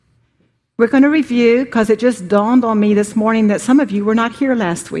We're going to review, because it just dawned on me this morning that some of you were not here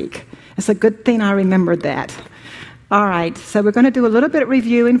last week. It's a good thing I remembered that. All right, so we're going to do a little bit of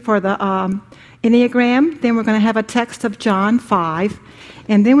reviewing for the Enneagram. Then we're going to have a text of John 5.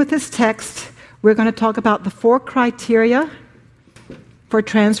 And then with this text, we're going to talk about the 4 criteria for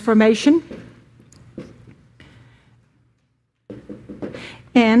transformation.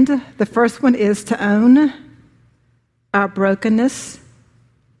 And the first one is to own our brokenness.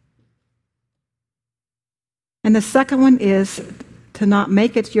 And the second one is to not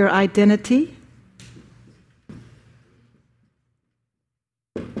make it your identity.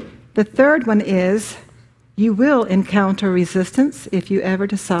 The third one is you will encounter resistance if you ever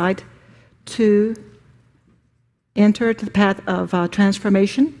decide to enter the path of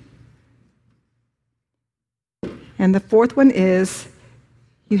transformation. And the fourth one is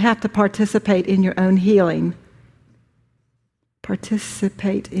you have to participate in your own healing.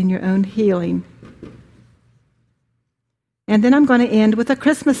 Participate in your own healing. And then I'm going to end with a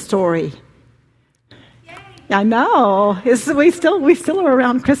Christmas story. Yay. I know. We still are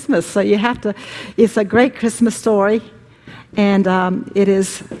around Christmas, so you have to. It's a great Christmas story, and it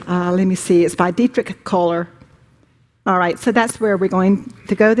is. Let me see. It's by Dietrich Kohler. All right, so that's where we're going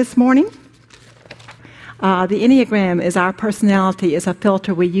to go this morning. The Enneagram is our personality, is a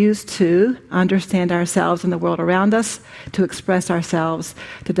filter we use to understand ourselves and the world around us, to express ourselves,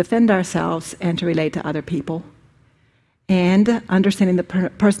 to defend ourselves, and to relate to other people. And understanding the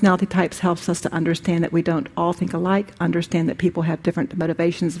personality types helps us to understand that we don't all think alike, understand that people have different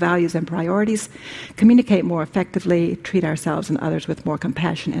motivations, values, and priorities, communicate more effectively, treat ourselves and others with more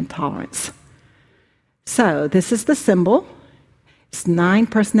compassion and tolerance. So this is the symbol. It's 9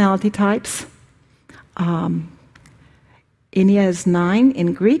 personality types. Ennea is 9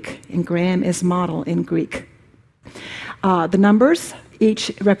 in Greek, and Gram is model in Greek. The numbers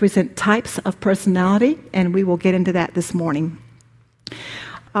each represent types of personality, and we will get into that this morning.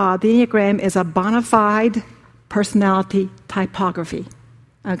 The Enneagram is a bona fide personality typography.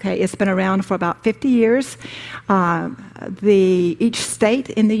 Okay, it's been around for about 50 years. Each state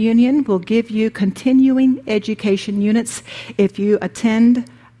in the Union will give you continuing education units if you attend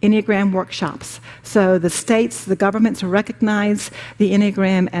Enneagram workshops. So the states, the governments recognize the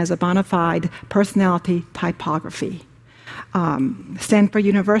Enneagram as a bona fide personality typography. Stanford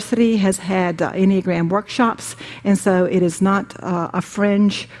University has had Enneagram workshops, and so it is not a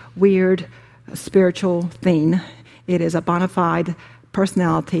fringe, weird, spiritual thing. It is a bona fide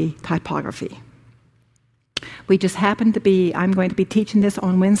personality typography. We just happen to be, I'm going to be teaching this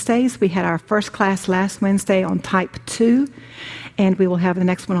on Wednesdays. We had our first class last Wednesday on type 2, and we will have the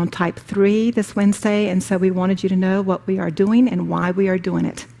next one on type 3 this Wednesday, and so we wanted you to know what we are doing and why we are doing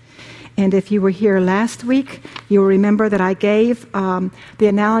it. And if you were here last week, you will remember that I gave the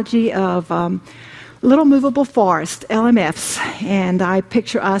analogy of little movable forest, LMFs, and I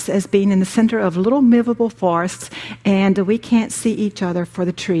picture us as being in the center of little movable forests, and we can't see each other for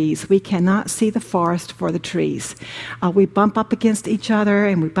the trees. We cannot see the forest for the trees. We bump up against each other,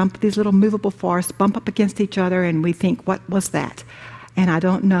 and we bump these little movable forests, bump up against each other, and we think, what was that? And I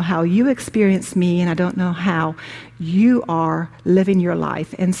don't know how you experience me, and I don't know how you are living your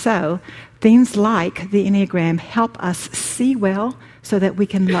life. And so things like the Enneagram help us see well so that we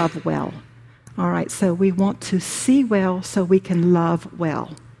can love well. All right, so we want to see well so we can love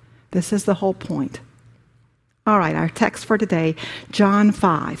well. This is the whole point. All right, our text for today, John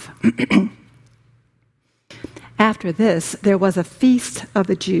 5. After this, there was a feast of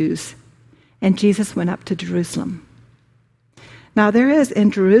the Jews, and Jesus went up to Jerusalem. Now there is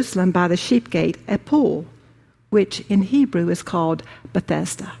in Jerusalem by the sheep gate a pool, which in Hebrew is called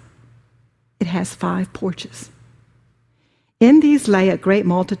Bethesda. It has 5 porches. In these lay a great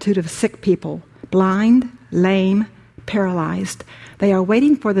multitude of sick people, blind, lame, paralyzed. They are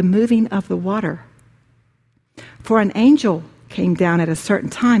waiting for the moving of the water. For an angel came down at a certain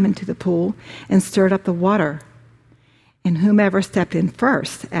time into the pool and stirred up the water. And whomever stepped in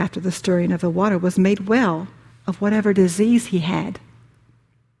first after the stirring of the water was made well of whatever disease he had.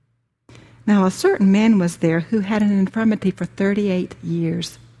 Now a certain man was there who had an infirmity for 38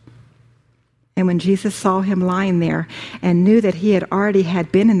 years. And when Jesus saw him lying there and knew that he had already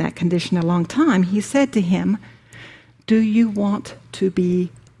had been in that condition a long time, he said to him, "Do you want to be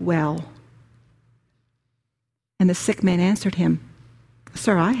well?" And the sick man answered him,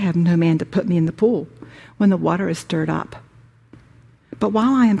 "Sir, I have no man to put me in the pool when the water is stirred up. But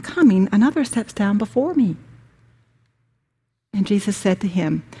while I am coming, another steps down before me." And Jesus said to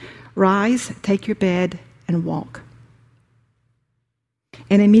him, "Rise, take your bed, and walk."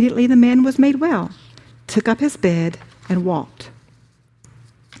 And immediately the man was made well, took up his bed, and walked.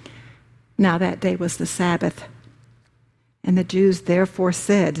 Now that day was the Sabbath. And the Jews therefore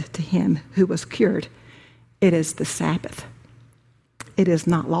said to him who was cured, "It is the Sabbath. It is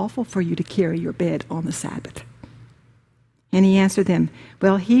not lawful for you to carry your bed on the Sabbath." And he answered them,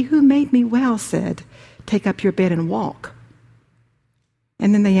 "Well, he who made me well said, 'Take up your bed and walk.'"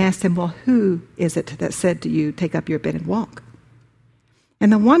 And then they asked him, "Well, who is it that said to you, 'Take up your bed and walk'?"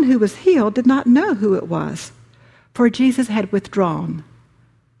 And the one who was healed did not know who it was, for Jesus had withdrawn,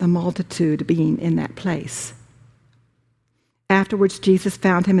 the multitude being in that place. Afterwards, Jesus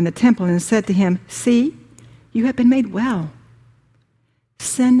found him in the temple and said to him, "See, you have been made well.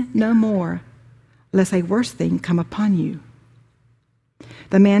 Sin no more, lest a worse thing come upon you."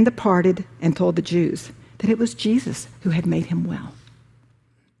 The man departed and told the Jews that it was Jesus who had made him well.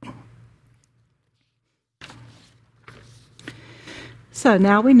 So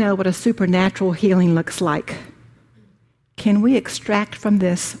now we know what a supernatural healing looks like. Can we extract from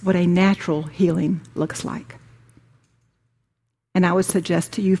this what a natural healing looks like? And I would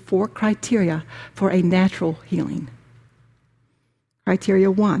suggest to you 4 criteria for a natural healing. Criteria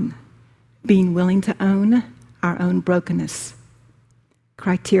 1, being willing to own our own brokenness.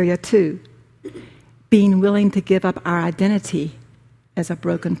 Criteria 2, being willing to give up our identity as a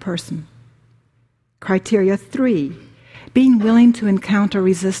broken person. Criteria 3, being willing to encounter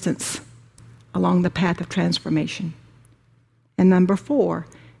resistance along the path of transformation. And number 4,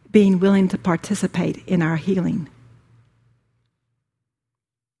 being willing to participate in our healing.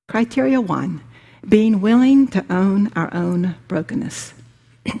 Criteria 1, being willing to own our own brokenness.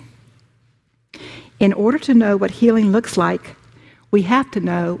 In order to know what healing looks like, we have to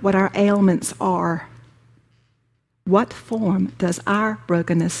know what our ailments are. What form does our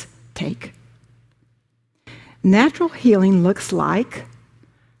brokenness take? Natural healing looks like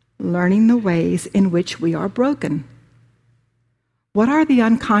learning the ways in which we are broken. What are the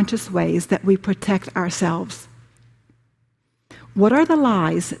unconscious ways that we protect ourselves? What are the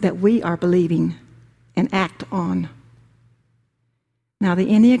lies that we are believing and act on? Now, the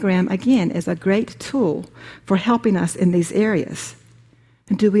Enneagram, again, is a great tool for helping us in these areas.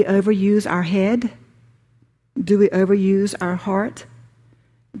 Do we overuse our head? Do we overuse our heart?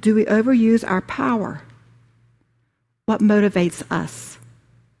 Do we overuse our power? What motivates us?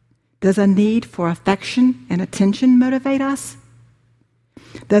 Does a need for affection and attention motivate us?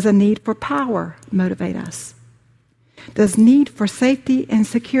 Does a need for power motivate us? Does need for safety and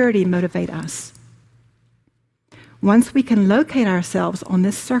security motivate us? Once we can locate ourselves on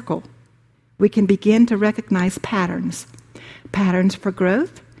this circle, we can begin to recognize patterns for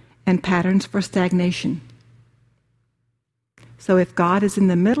growth and patterns for stagnation. So if God is in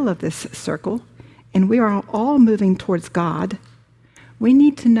the middle of this circle, and we are all moving towards God, we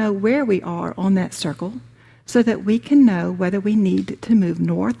need to know where we are on that circle so that we can know whether we need to move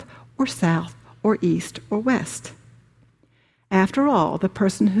north or south or east or west. After all, the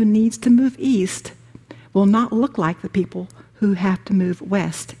person who needs to move east will not look like the people who have to move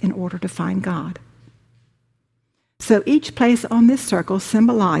west in order to find God. So each place on this circle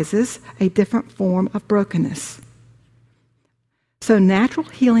symbolizes a different form of brokenness. So natural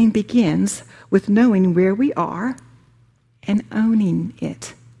healing begins with knowing where we are and owning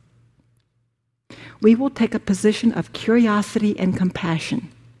it. We will take a position of curiosity and compassion,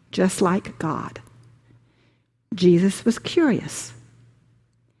 just like God. Jesus was curious.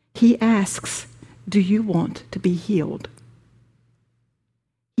 He asks, "Do you want to be healed?"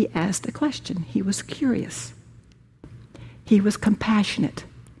 He asked a question. He was curious. He was compassionate.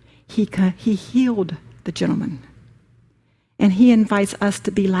 He healed the gentleman. And he invites us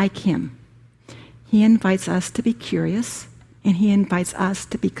to be like him. He invites us to be curious, and he invites us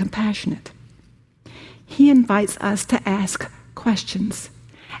to be compassionate. He invites us to ask questions.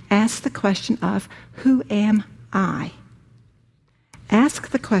 Ask the question of, who am I? Ask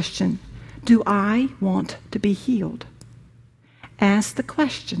the question, do I want to be healed? Ask the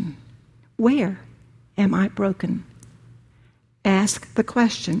question, where am I broken? Ask the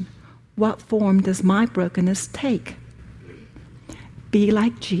question, what form does my brokenness take? Be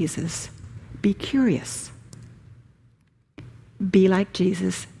like Jesus. Be curious. Be like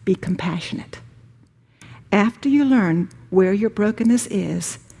Jesus. Be compassionate. After you learn where your brokenness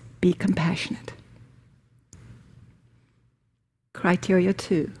is, be compassionate. Criteria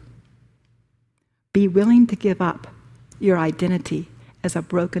 2. Be willing to give up your identity as a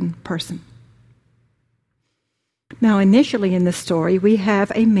broken person. Now, initially in this story, we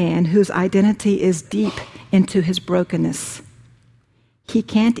have a man whose identity is deep into his brokenness. He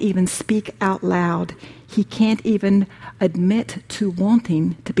can't even speak out loud. He can't even admit to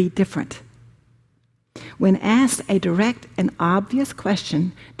wanting to be different. When asked a direct and obvious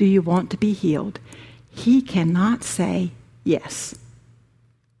question, do you want to be healed? He cannot say yes.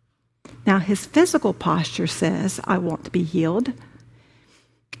 Now, his physical posture says, I want to be healed.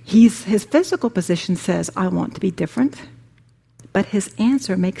 His physical position says, I want to be different. But his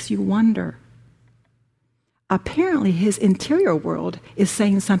answer makes you wonder. Apparently, his interior world is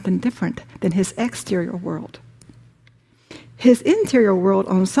saying something different than his exterior world. His interior world,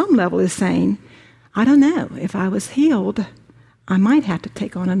 on some level, is saying, I don't know, if I was healed, I might have to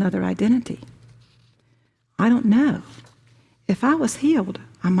take on another identity. I don't know. If I was healed,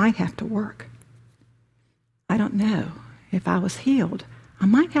 I might have to work. I don't know. If I was healed, I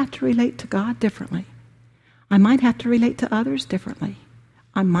might have to relate to God differently. I might have to relate to others differently.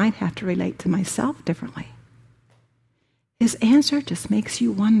 I might have to relate to myself differently. His answer just makes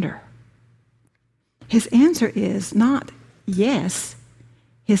you wonder. His answer is not yes.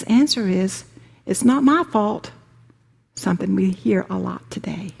 His answer is, it's not my fault. Something we hear a lot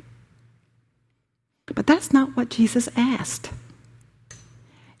today. But that's not what Jesus asked.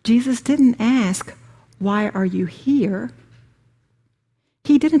 Jesus didn't ask, why are you here?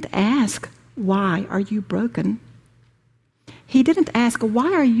 He didn't ask, why are you broken? He didn't ask,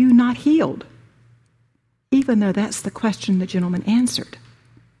 why are you not healed? Even though that's the question the gentleman answered.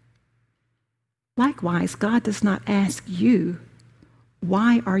 Likewise, God does not ask you,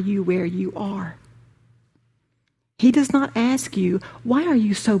 why are you where you are? He does not ask you, why are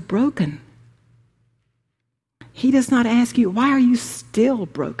you so broken? He does not ask you, why are you still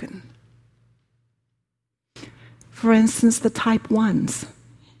broken? For instance, the type 1s.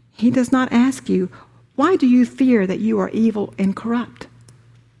 He does not ask you, why do you fear that you are evil and corrupt?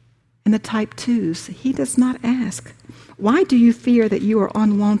 And the type 2s, he does not ask, why do you fear that you are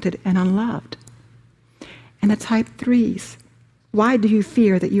unwanted and unloved? And the type 3s, why do you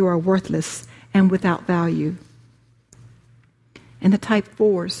fear that you are worthless and without value? And the type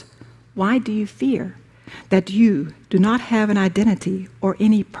 4s, why do you fear that you do not have an identity or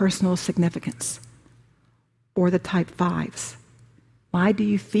any personal significance? Or the type 5s, why do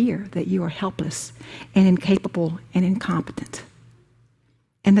you fear that you are helpless and incapable and incompetent?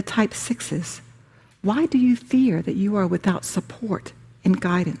 And the type 6s, why do you fear that you are without support and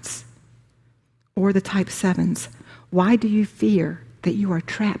guidance? Or the type 7s, why do you fear that you are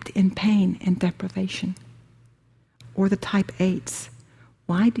trapped in pain and deprivation? Or the type 8s,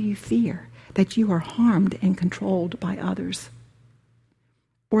 why do you fear that you are harmed and controlled by others?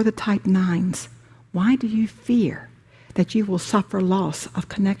 Or the type 9s, why do you fear that you will suffer loss of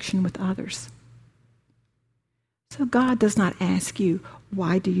connection with others? So God does not ask you,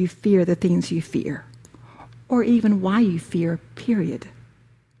 why do you fear the things you fear? Or even why you fear, period.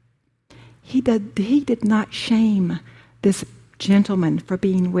 He did not shame this gentleman for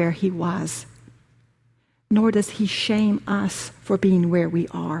being where he was. Nor does he shame us for being where we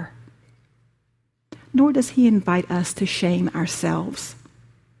are. Nor does he invite us to shame ourselves.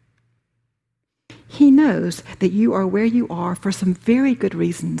 He knows that you are where you are for some very good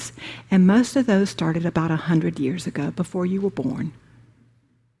reasons, and most of those started about 100 years ago, before you were born.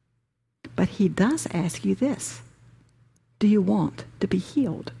 But he does ask you this: do you want to be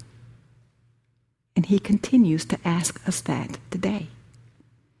healed? And he continues to ask us that today.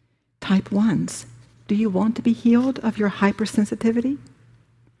 Type 1s, do you want to be healed of your hypersensitivity?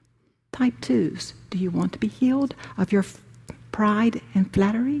 Type 2s, do you want to be healed of your pride and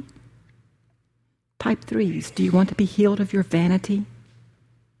flattery? Type 3s, do you want to be healed of your vanity?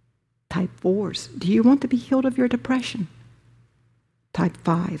 Type 4s, do you want to be healed of your depression? Type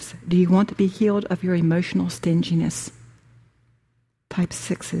 5s, do you want to be healed of your emotional stinginess? Type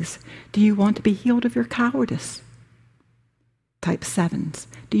 6s, do you want to be healed of your cowardice? Type 7s,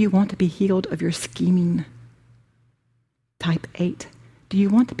 do you want to be healed of your scheming? Type 8, do you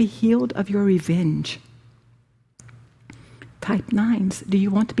want to be healed of your revenge? Type 9s, do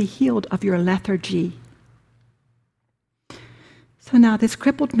you want to be healed of your lethargy? So now this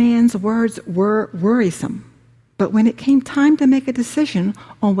crippled man's words were worrisome, but when it came time to make a decision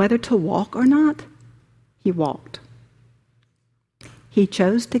on whether to walk or not, he walked. He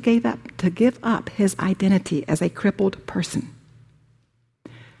chose to give up his identity as a crippled person.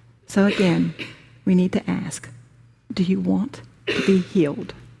 So again, we need to ask, do you want to be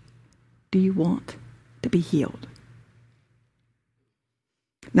healed? Do you want to be healed?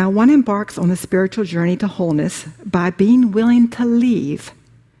 Now, one embarks on the spiritual journey to wholeness by being willing to leave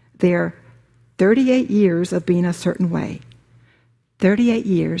their 38 years of being a certain way, 38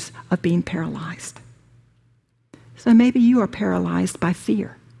 years of being paralyzed. So maybe you are paralyzed by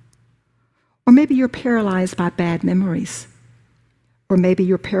fear, or maybe you're paralyzed by bad memories, or maybe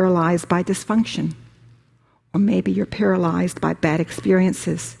you're paralyzed by dysfunction, Or maybe you're paralyzed by bad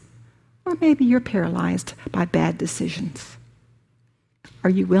experiences. Or maybe you're paralyzed by bad decisions. Are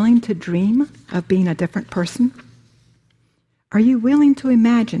you willing to dream of being a different person? Are you willing to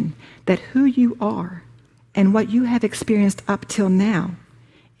imagine that who you are and what you have experienced up till now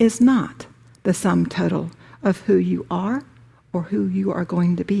is not the sum total of who you are or who you are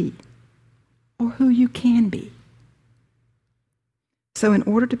going to be or who you can be? So in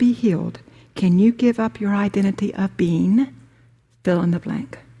order to be healed, can you give up your identity of being, fill in the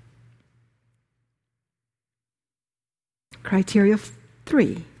blank? Criteria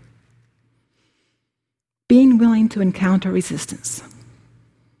 3. Being willing to encounter resistance.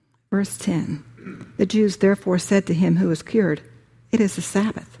 Verse 10. The Jews therefore said to him who was cured, "It is the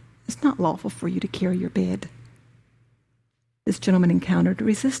Sabbath. It's not lawful for you to carry your bed." This gentleman encountered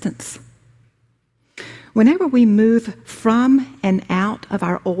resistance. Whenever we move from and out of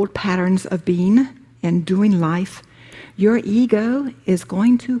our old patterns of being and doing life, your ego is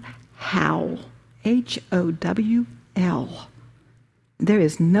going to howl. H-O-W-L. There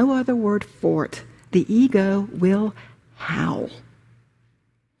is no other word for it. The ego will howl.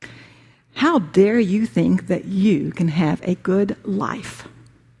 How dare you think that you can have a good life?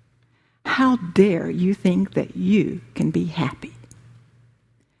 How dare you think that you can be happy?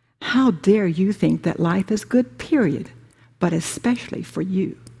 How dare you think that life is good, period, but especially for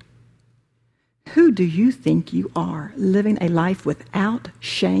you? Who do you think you are, living a life without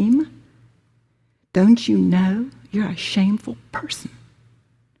shame? Don't you know you're a shameful person?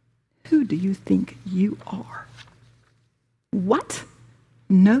 Who do you think you are? What?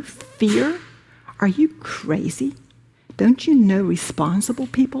 No fear? Are you crazy? Don't you know responsible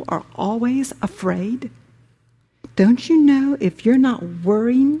people are always afraid? Don't you know if you're not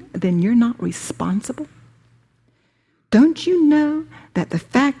worrying, then you're not responsible? Don't you know that the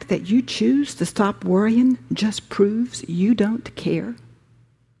fact that you choose to stop worrying just proves you don't care?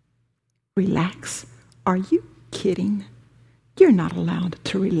 Relax. Are you kidding? You're not allowed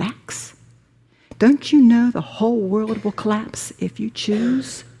to relax. Don't you know the whole world will collapse if you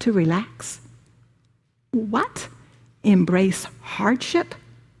choose to relax? What? Embrace hardship?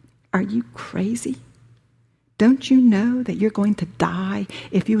 Are you crazy? Don't you know that you're going to die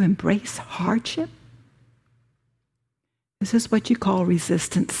if you embrace hardship? This is what you call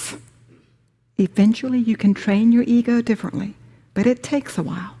resistance. Eventually you can train your ego differently, but it takes a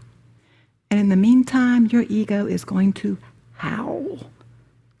while. And in the meantime, your ego is going to howl.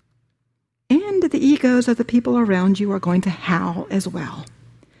 And the egos of the people around you are going to howl as well.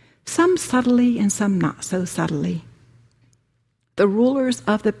 Some subtly and some not so subtly. The rulers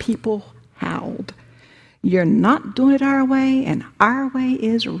of the people howled. You're not doing it our way, and our way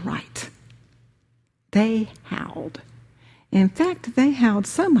is right. They howled. In fact, they howled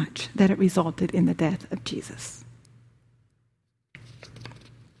so much that it resulted in the death of Jesus.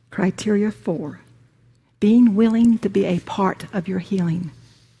 Criteria 4. Being willing to be a part of your healing.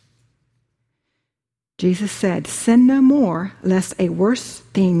 Jesus said, "Sin no more, lest a worse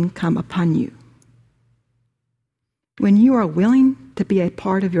thing come upon you." When you are willing to be a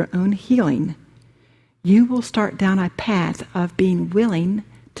part of your own healing, you will start down a path of being willing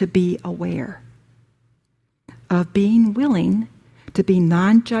to be aware, of being willing to be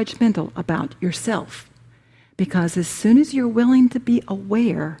non-judgmental about yourself. Because as soon as you're willing to be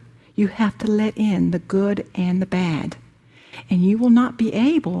aware, you have to let in the good and the bad. And you will not be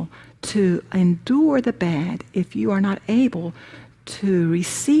able to endure the bad if you are not able to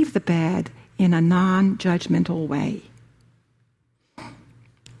receive the bad in a non-judgmental way.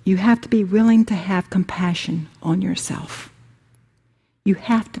 You have to be willing to have compassion on yourself. You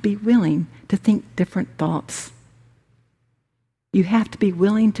have to be willing to think different thoughts. You have to be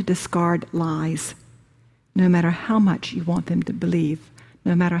willing to discard lies, no matter how much you want them to believe,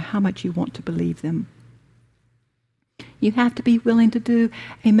 no matter how much you want to believe them. You have to be willing to do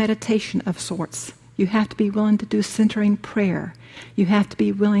a meditation of sorts. You have to be willing to do centering prayer. You have to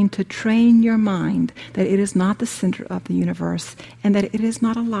be willing to train your mind that it is not the center of the universe and that it is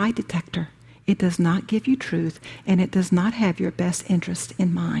not a lie detector. It does not give you truth, and it does not have your best interest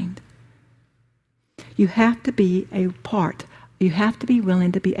in mind. You have to be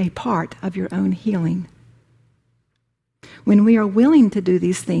willing to be a part of your own healing. When we are willing to do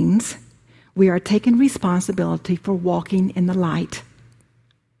these things, we are taking responsibility for walking in the light.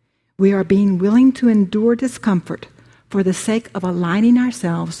 We are being willing to endure discomfort for the sake of aligning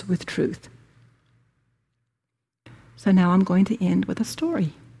ourselves with truth. So now I'm going to end with a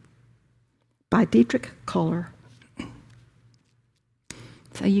story by Dietrich Kohler.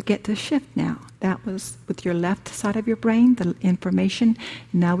 So you get to shift now. That was with your left side of your brain, the information.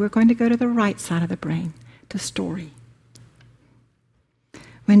 Now we're going to go to the right side of the brain the story.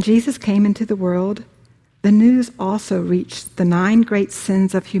 When Jesus came into the world, the news also reached the 9 great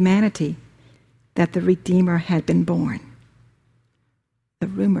sins of humanity that the Redeemer had been born. The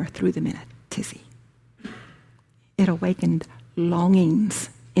rumor threw them in a tizzy. It awakened longings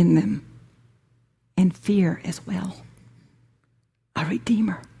in them and fear as well. A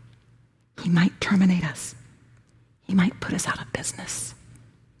Redeemer. He might terminate us. He might put us out of business.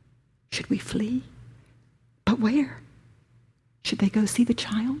 Should we flee? But where? Should they go see the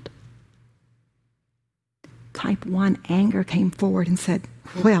child? Type 1 anger came forward and said,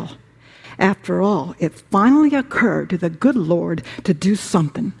 well, after all, it finally occurred to the good Lord to do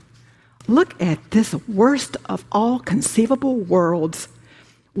something. Look at this worst of all conceivable worlds.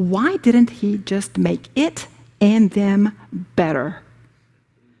 Why didn't he just make it and them better?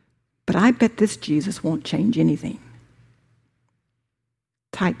 But I bet this Jesus won't change anything.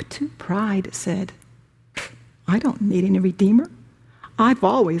 Type 2 pride said, I don't need any Redeemer. I've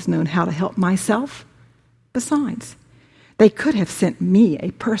always known how to help myself. Besides, they could have sent me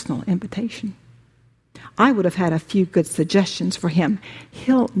a personal invitation. I would have had a few good suggestions for him.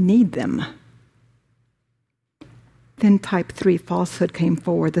 He'll need them. Then type 3 falsehood came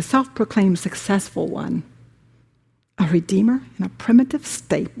forward, the self-proclaimed successful one. A Redeemer in a primitive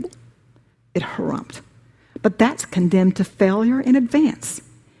stable? It harumphed. But that's condemned to failure in advance.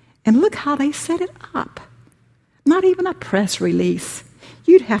 And look how they set it up. Not even a press release.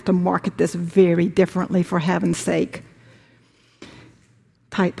 You'd have to market this very differently, for heaven's sake.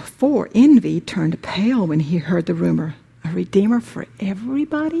 Type 4 envy turned pale when he heard the rumor. A Redeemer for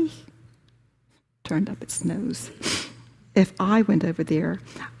everybody? Turned up its nose. If I went over there,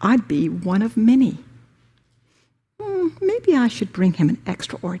 I'd be one of many. Maybe I should bring him an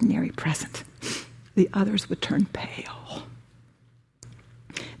extraordinary present. The others would turn pale.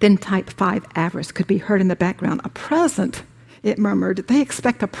 Then type 5 avarice could be heard in the background. A present, it murmured. They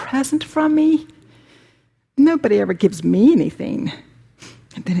expect a present from me? Nobody ever gives me anything.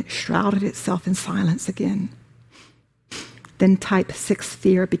 And then it shrouded itself in silence again. Then type 6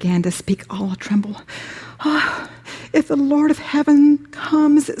 fear began to speak all a tremble. If the Lord of heaven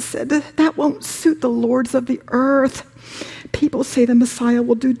comes, it said, that won't suit the lords of the earth. People say the Messiah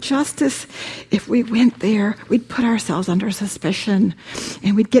will do justice. If we went there, we'd put ourselves under suspicion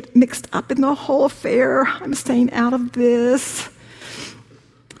and we'd get mixed up in the whole affair. I'm staying out of this.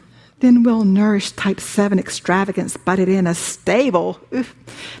 Then well-nourished type 7 extravagance butted in. A stable. Oof,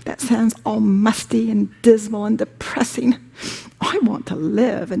 that sounds all musty and dismal and depressing. I want to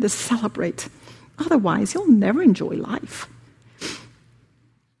live and to celebrate. Otherwise, you'll never enjoy life.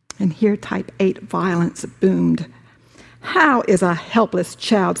 And here type 8 violence boomed. How is a helpless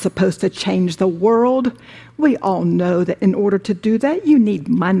child supposed to change the world? We all know that in order to do that, you need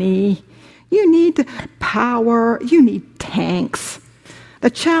money, you need power, you need tanks.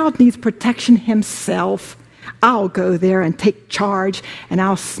 The child needs protection himself. I'll go there and take charge, and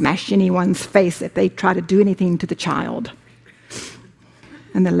I'll smash anyone's face if they try to do anything to the child.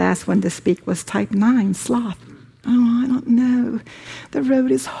 And the last one to speak was type 9, sloth. Oh, I don't know. The road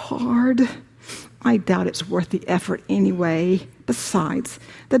is hard. I doubt it's worth the effort anyway. Besides,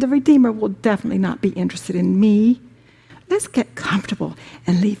 the Redeemer will definitely not be interested in me. Let's get comfortable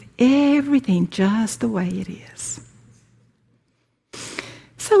and leave everything just the way it is.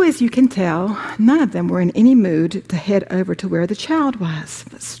 So as you can tell, none of them were in any mood to head over to where the child was.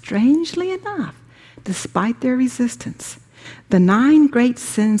 But strangely enough, despite their resistance, the 9 great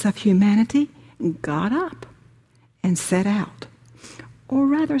sins of humanity got up and set out. Or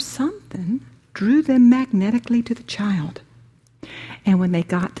rather, something drew them magnetically to the child. And when they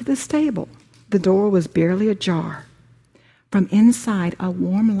got to the stable, the door was barely ajar. From inside, a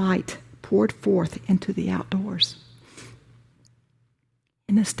warm light poured forth into the outdoors.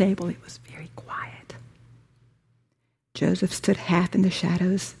 In the stable, it was very quiet. Joseph stood half in the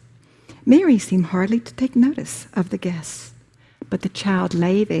shadows. Mary seemed hardly to take notice of the guests, but the child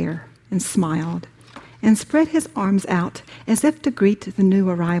lay there and smiled and spread his arms out as if to greet the new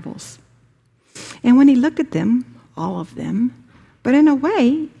arrivals. And when he looked at them, all of them, but in a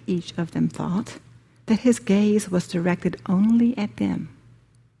way, each of them thought that his gaze was directed only at them.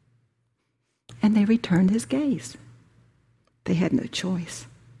 And they returned his gaze. They had no choice.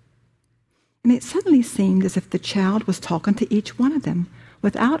 And it suddenly seemed as if the child was talking to each one of them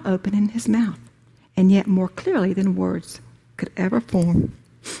without opening his mouth, and yet more clearly than words could ever form.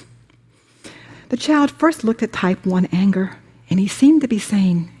 The child first looked at type 1 anger, and he seemed to be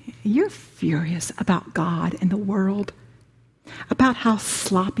saying, you're furious about God and the world, about how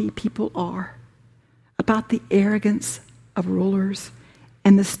sloppy people are, about the arrogance of rulers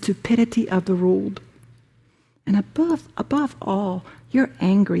and the stupidity of the ruled. And above all, you're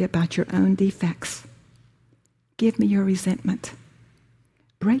angry about your own defects. Give me your resentment.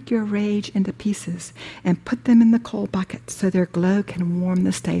 Break your rage into pieces and put them in the coal bucket so their glow can warm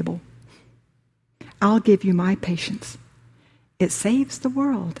the stable. I'll give you my patience. It saves the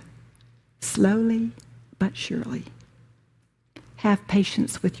world, slowly but surely. Have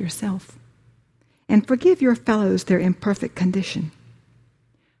patience with yourself and forgive your fellows their imperfect condition.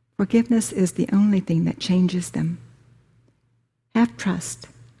 Forgiveness is the only thing that changes them. Have trust.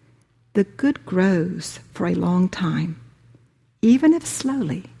 The good grows for a long time. Even if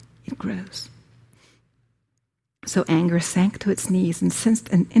slowly, it grows. So anger sank to its knees and sensed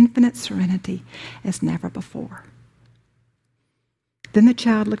an infinite serenity as never before. Then the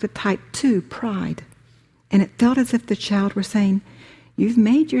child looked at type 2, pride, and it felt as if the child were saying, you've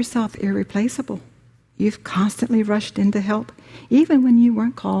made yourself irreplaceable. You've constantly rushed in to help, even when you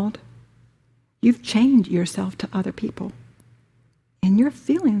weren't called. You've chained yourself to other people. And your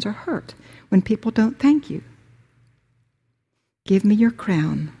feelings are hurt when people don't thank you. Give me your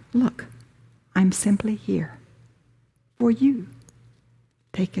crown. Look, I'm simply here. For you.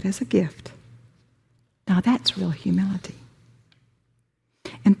 Take it as a gift. Now that's real humility.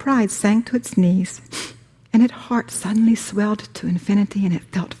 And pride sank to its knees, and its heart suddenly swelled to infinity, and it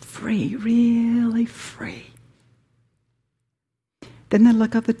felt free, really free. Then the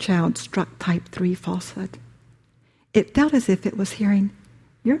look of the child struck type 3 falsehood. It felt as if it was hearing,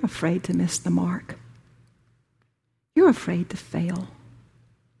 you're afraid to miss the mark. You're afraid to fail.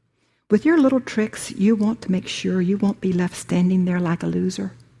 With your little tricks, you want to make sure you won't be left standing there like a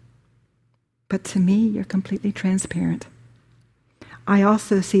loser. But to me, you're completely transparent. I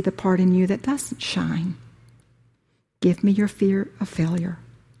also see the part in you that doesn't shine. Give me your fear of failure.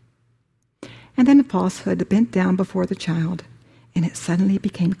 And then the falsehood bent down before the child, and it suddenly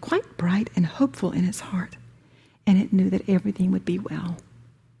became quite bright and hopeful in its heart, and it knew that everything would be well.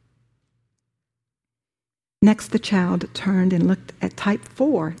 Next, the child turned and looked at type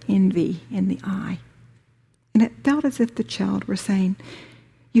 4, envy, in the eye. And it felt as if the child were saying,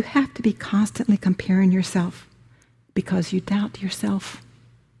 you have to be constantly comparing yourself because you doubt yourself.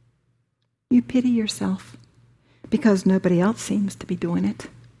 You pity yourself because nobody else seems to be doing it.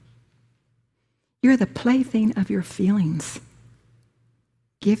 You're the plaything of your feelings.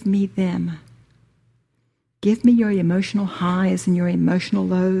 Give me them. Give me your emotional highs and your emotional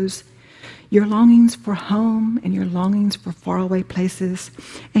lows, your longings for home and your longings for faraway places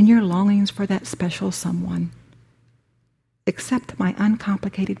and your longings for that special someone. Accept my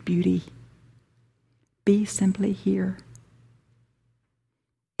uncomplicated beauty. Be simply here.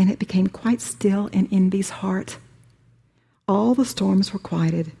 And it became quite still in envy's heart. All the storms were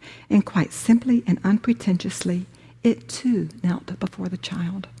quieted, and quite simply and unpretentiously, it too knelt before the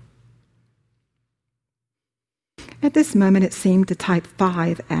child. At this moment, it seemed to type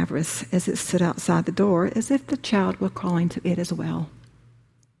 5, avarice, as it stood outside the door, as if the child were calling to it as well.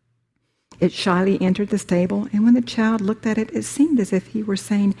 It shyly entered the stable, and when the child looked at it, it seemed as if he were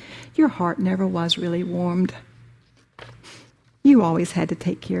saying, your heart never was really warmed. You always had to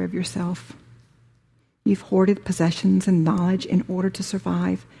take care of yourself. You've hoarded possessions and knowledge in order to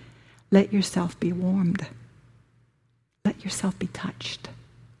survive. Let yourself be warmed. Let yourself be touched.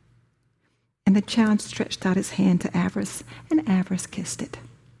 And the child stretched out his hand to Avarice, and Avarice kissed it.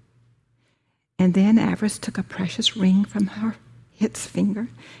 And then Avarice took a precious ring from its finger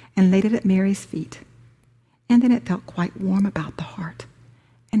and laid it at Mary's feet. And then it felt quite warm about the heart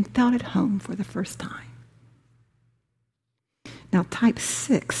and felt at home for the first time. Now type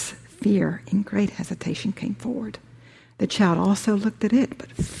 6, fear, in great hesitation came forward. The child also looked at it,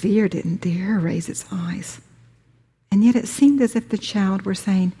 but fear didn't dare raise its eyes. And yet it seemed as if the child were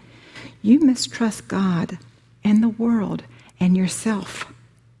saying, you mistrust God and the world and yourself.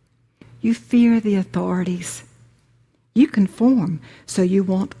 You fear the authorities. You conform so you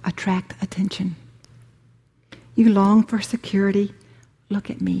won't attract attention. You long for security. Look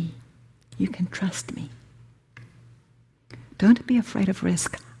at me. You can trust me. Don't be afraid of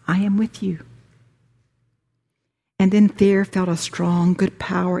risk. I am with you. And then fear felt a strong, good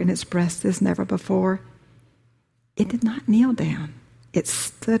power in its breast as never before. It did not kneel down. It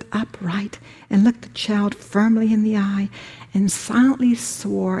stood upright and looked the child firmly in the eye and silently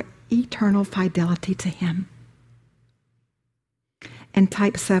swore eternal fidelity to him. And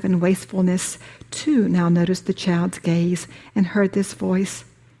type 7, wastefulness, too now noticed the child's gaze and heard this voice.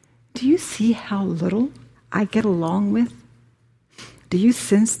 Do you see how little I get along with? Do you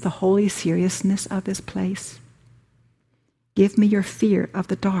sense the holy seriousness of this place? Give me your fear of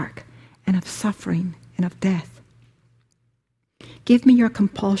the dark and of suffering and of death. Give me your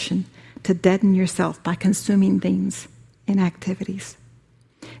compulsion to deaden yourself by consuming things and activities.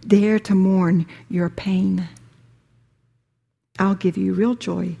 Dare to mourn your pain. I'll give you real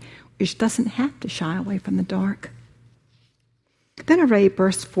joy, which doesn't have to shy away from the dark. Then a ray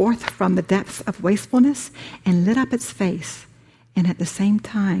burst forth from the depths of wastefulness and lit up its face, and at the same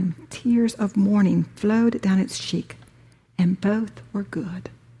time tears of mourning flowed down its cheek, and both were good.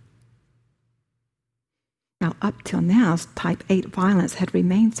 Now, up till now, type 8 violence had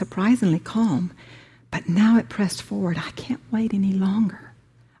remained surprisingly calm, but now it pressed forward. I can't wait any longer.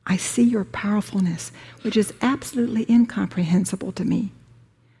 I see your powerfulness, which is absolutely incomprehensible to me.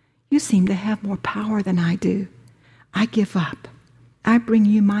 You seem to have more power than I do. I give up. I bring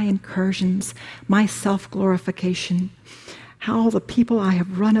you my incursions, my self-glorification, how the people I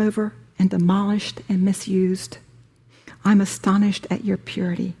have run over and demolished and misused. I'm astonished at your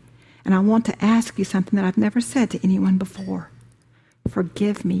purity, and I want to ask you something that I've never said to anyone before.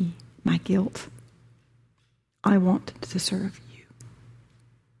 Forgive me my guilt. I want to serve you.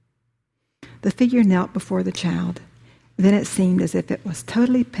 The figure knelt before the child. Then it seemed as if it was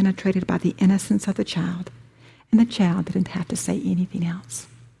totally penetrated by the innocence of the child, and the child didn't have to say anything else.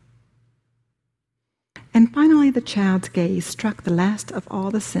 And finally, the child's gaze struck the last of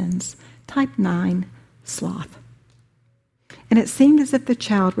all the sins, type 9, sloth. And it seemed as if the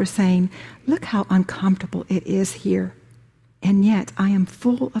child were saying, look how uncomfortable it is here, and yet I am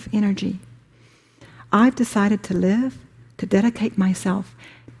full of energy. I've decided to live, to dedicate myself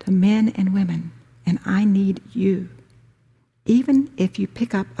to men and women, and I need you, even if you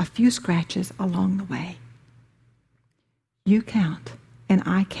pick up a few scratches along the way. You count, and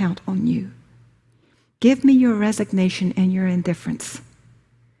I count on you. Give me your resignation and your indifference.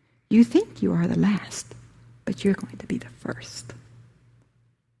 You think you are the last, but you're going to be the first.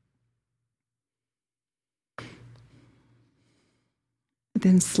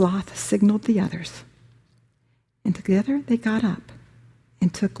 Then Sloth signaled the others, and together they got up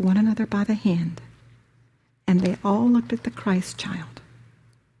and took one another by the hand, and they all looked at the Christ child,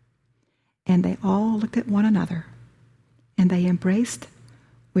 and they all looked at one another, and they embraced,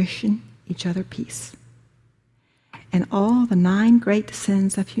 wishing each other peace. And all the 9 great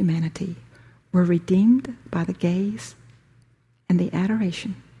sins of humanity were redeemed by the gaze and the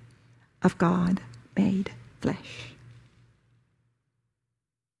adoration of God made flesh.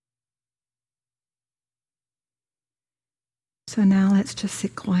 So now let's just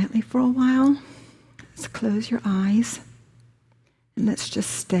sit quietly for a while. Let's close your eyes, and let's just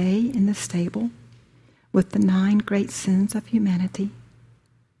stay in the stable with the 9 great sins of humanity.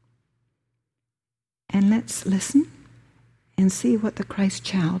 And let's listen and see what the Christ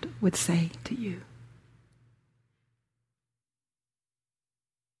child would say to you.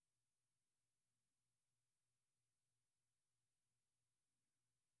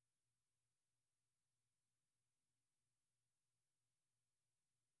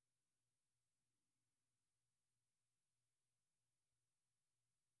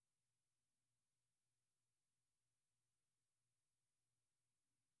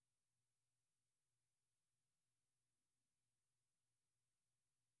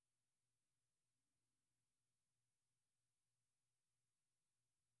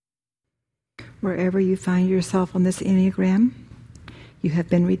 Wherever you find yourself on this Enneagram, you have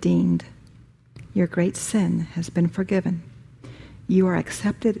been redeemed. Your great sin has been forgiven. You are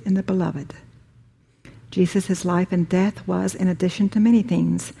accepted in the beloved. Jesus' life and death was, in addition to many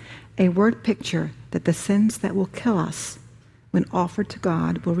things, a word picture that the sins that will kill us, when offered to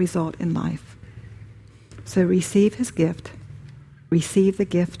God, will result in life. So receive his gift. Receive the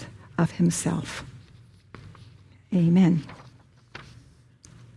gift of himself. Amen.